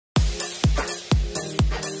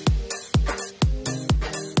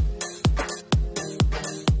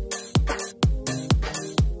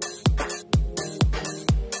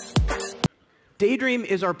Daydream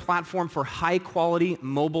is our platform for high-quality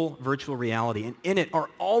mobile virtual reality, and in it are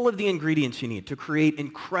all of the ingredients you need to create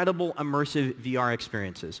incredible immersive VR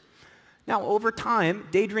experiences. Now, over time,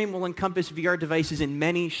 Daydream will encompass VR devices in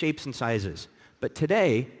many shapes and sizes, but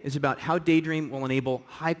today is about how Daydream will enable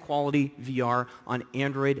high-quality VR on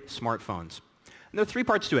Android smartphones. And there are three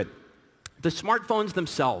parts to it. The smartphones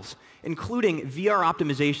themselves, including VR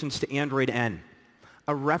optimizations to Android N,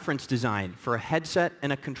 a reference design for a headset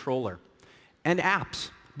and a controller, and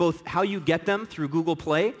apps, both how you get them through Google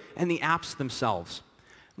Play and the apps themselves.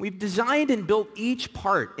 We've designed and built each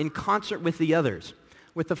part in concert with the others,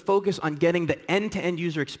 with a focus on getting the end-to-end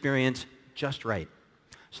user experience just right.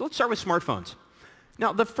 So let's start with smartphones.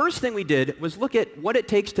 Now, the first thing we did was look at what it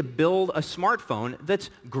takes to build a smartphone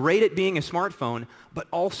that's great at being a smartphone, but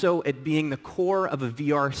also at being the core of a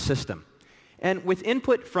VR system. And with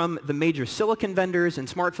input from the major silicon vendors and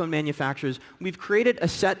smartphone manufacturers, we've created a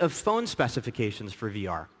set of phone specifications for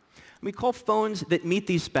VR. We call phones that meet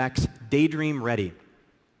these specs Daydream ready.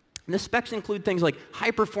 And the specs include things like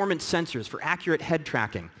high-performance sensors for accurate head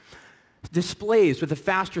tracking, displays with a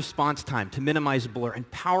fast response time to minimize blur,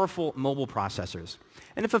 and powerful mobile processors.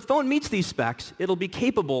 And if a phone meets these specs, it'll be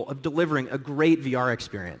capable of delivering a great VR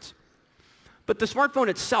experience. But the smartphone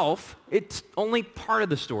itself, it's only part of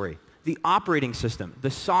the story. The operating system, the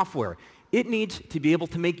software, it needs to be able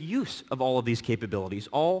to make use of all of these capabilities,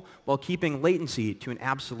 all while keeping latency to an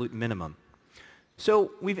absolute minimum. So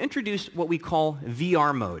we've introduced what we call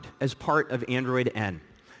VR mode as part of Android N.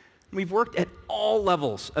 We've worked at all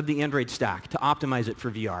levels of the Android stack to optimize it for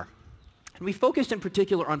VR. And we focused in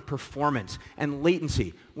particular on performance and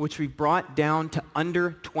latency, which we've brought down to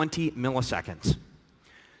under 20 milliseconds.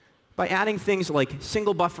 By adding things like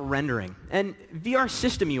single buffer rendering and VR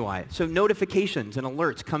system UI, so notifications and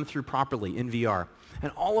alerts come through properly in VR.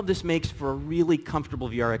 And all of this makes for a really comfortable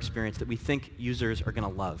VR experience that we think users are going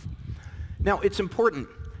to love. Now, it's important.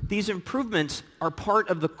 These improvements are part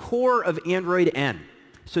of the core of Android N,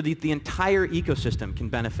 so that the entire ecosystem can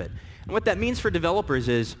benefit. And what that means for developers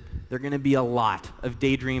is there are going to be a lot of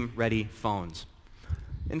Daydream-ready phones.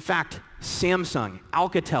 In fact, Samsung,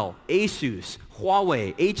 Alcatel, Asus,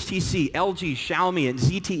 Huawei, HTC, LG, Xiaomi, and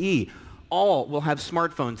ZTE all will have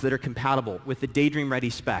smartphones that are compatible with the Daydream-ready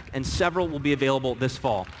spec, and several will be available this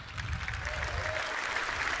fall.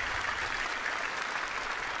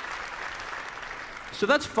 So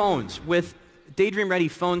that's phones with Daydream-ready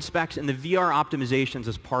phone specs and the VR optimizations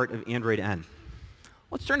as part of Android N.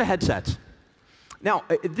 Let's turn to headsets. Now,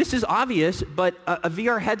 this is obvious, but a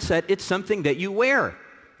VR headset, it's something that you wear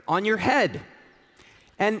on your head.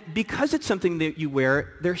 And because it's something that you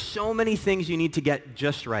wear, there's so many things you need to get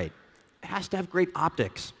just right. It has to have great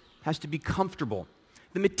optics. It has to be comfortable.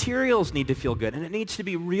 The materials need to feel good, and it needs to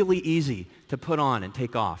be really easy to put on and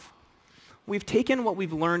take off. We've taken what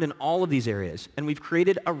we've learned in all of these areas, and we've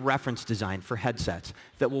created a reference design for headsets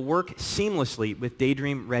that will work seamlessly with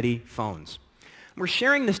Daydream-ready phones. We're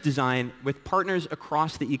sharing this design with partners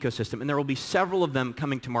across the ecosystem, and there will be several of them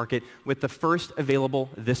coming to market with the first available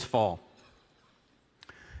this fall.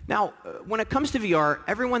 Now, when it comes to VR,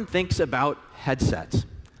 everyone thinks about headsets,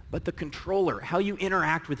 but the controller, how you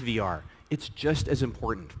interact with VR, it's just as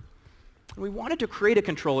important. We wanted to create a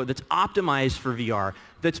controller that's optimized for VR,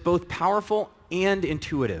 that's both powerful and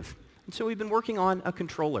intuitive. And so we've been working on a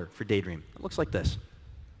controller for Daydream. It looks like this.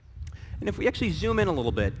 And if we actually zoom in a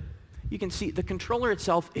little bit, you can see the controller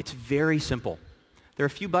itself, it's very simple. There are a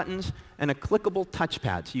few buttons and a clickable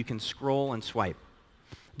touchpad so you can scroll and swipe.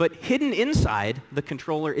 But hidden inside the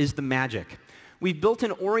controller is the magic. We've built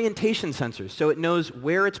in orientation sensors so it knows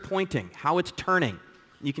where it's pointing, how it's turning.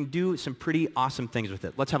 You can do some pretty awesome things with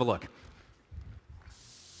it. Let's have a look.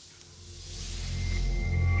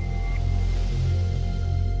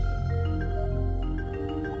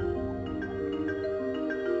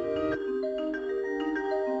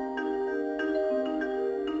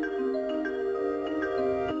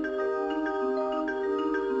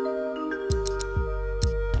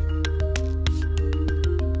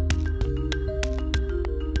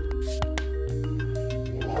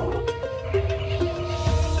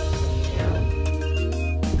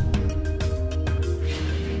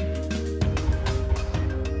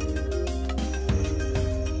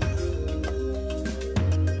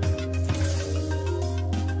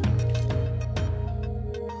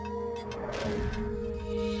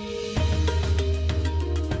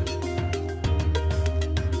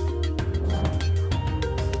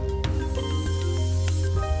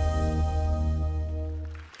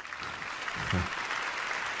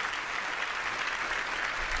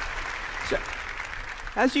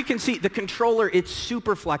 As you can see, the controller, it's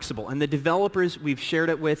super flexible, and the developers we've shared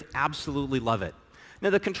it with absolutely love it. Now,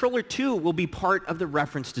 the controller, too, will be part of the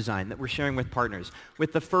reference design that we're sharing with partners,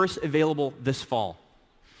 with the first available this fall.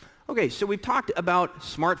 Okay, so we've talked about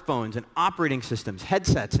smartphones and operating systems,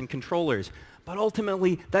 headsets and controllers, but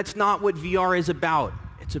ultimately, that's not what VR is about.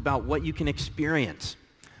 It's about what you can experience.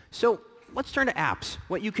 So let's turn to apps,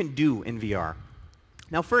 what you can do in VR.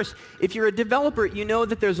 Now, first, if you're a developer, you know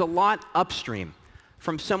that there's a lot upstream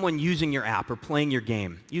from someone using your app or playing your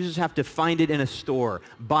game. Users have to find it in a store,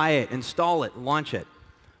 buy it, install it, launch it.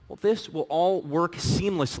 Well, this will all work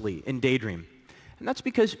seamlessly in Daydream. And that's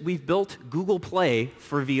because we've built Google Play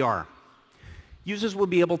for VR. Users will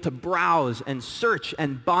be able to browse and search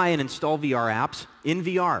and buy and install VR apps in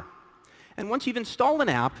VR. And once you've installed an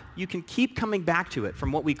app, you can keep coming back to it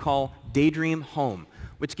from what we call Daydream Home,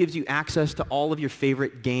 which gives you access to all of your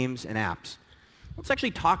favorite games and apps. Let's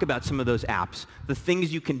actually talk about some of those apps, the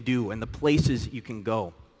things you can do, and the places you can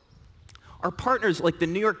go. Our partners like the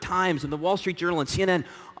New York Times and the Wall Street Journal and CNN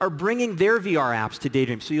are bringing their VR apps to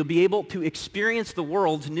Daydream, so you'll be able to experience the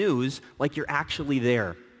world's news like you're actually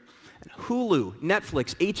there. And Hulu,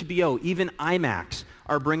 Netflix, HBO, even IMAX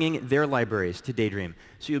are bringing their libraries to Daydream,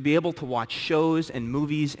 so you'll be able to watch shows and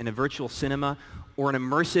movies in a virtual cinema or an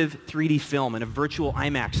immersive 3D film in a virtual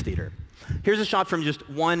IMAX theater. Here's a shot from just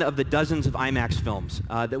one of the dozens of IMAX films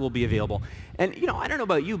that will be available. And, you know, I don't know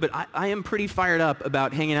about you, but I am pretty fired up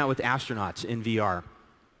about hanging out with astronauts in VR.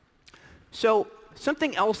 So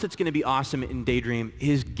something else that's going to be awesome in Daydream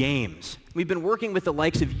is games. We've been working with the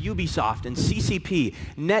likes of Ubisoft and CCP,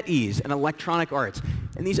 NetEase, and Electronic Arts.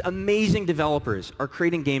 And these amazing developers are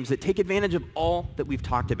creating games that take advantage of all that we've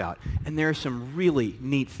talked about. And there are some really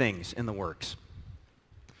neat things in the works.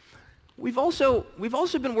 We've also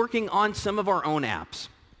been working on some of our own apps.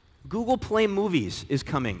 Google Play Movies is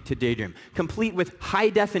coming to Daydream, complete with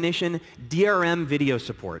high-definition DRM video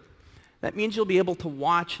support. That means you'll be able to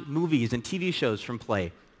watch movies and TV shows from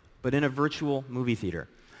Play, but in a virtual movie theater.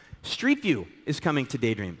 Street View is coming to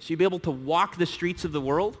Daydream, so you'll be able to walk the streets of the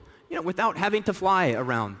world, you know, without having to fly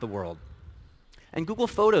around the world. And Google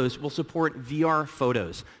Photos will support VR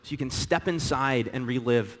photos, so you can step inside and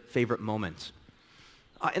relive favorite moments.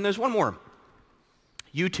 And there's one more,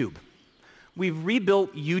 YouTube. We've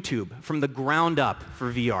rebuilt YouTube from the ground up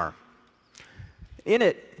for VR. In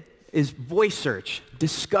it is voice search,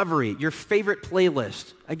 discovery, your favorite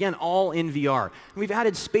playlist, again, all in VR. And we've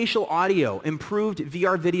added spatial audio, improved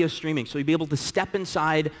VR video streaming, so you'll be able to step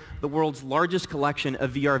inside the world's largest collection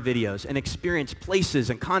of VR videos and experience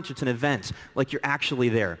places and concerts and events like you're actually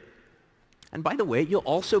there. And by the way, you'll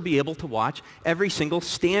also be able to watch every single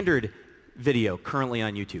standard video currently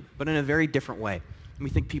on YouTube, but in a very different way. And we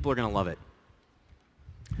think people are going to love it.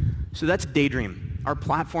 So that's Daydream, our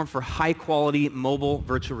platform for high-quality mobile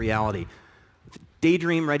virtual reality.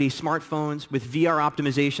 Daydream-ready smartphones with VR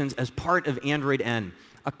optimizations as part of Android N,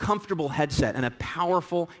 a comfortable headset, and a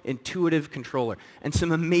powerful, intuitive controller, and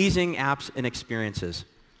some amazing apps and experiences.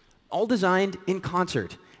 All designed in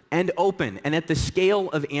concert and open and at the scale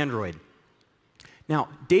of Android. Now,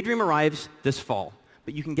 Daydream arrives this fall,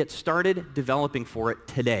 but you can get started developing for it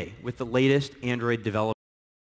today with the latest Android development.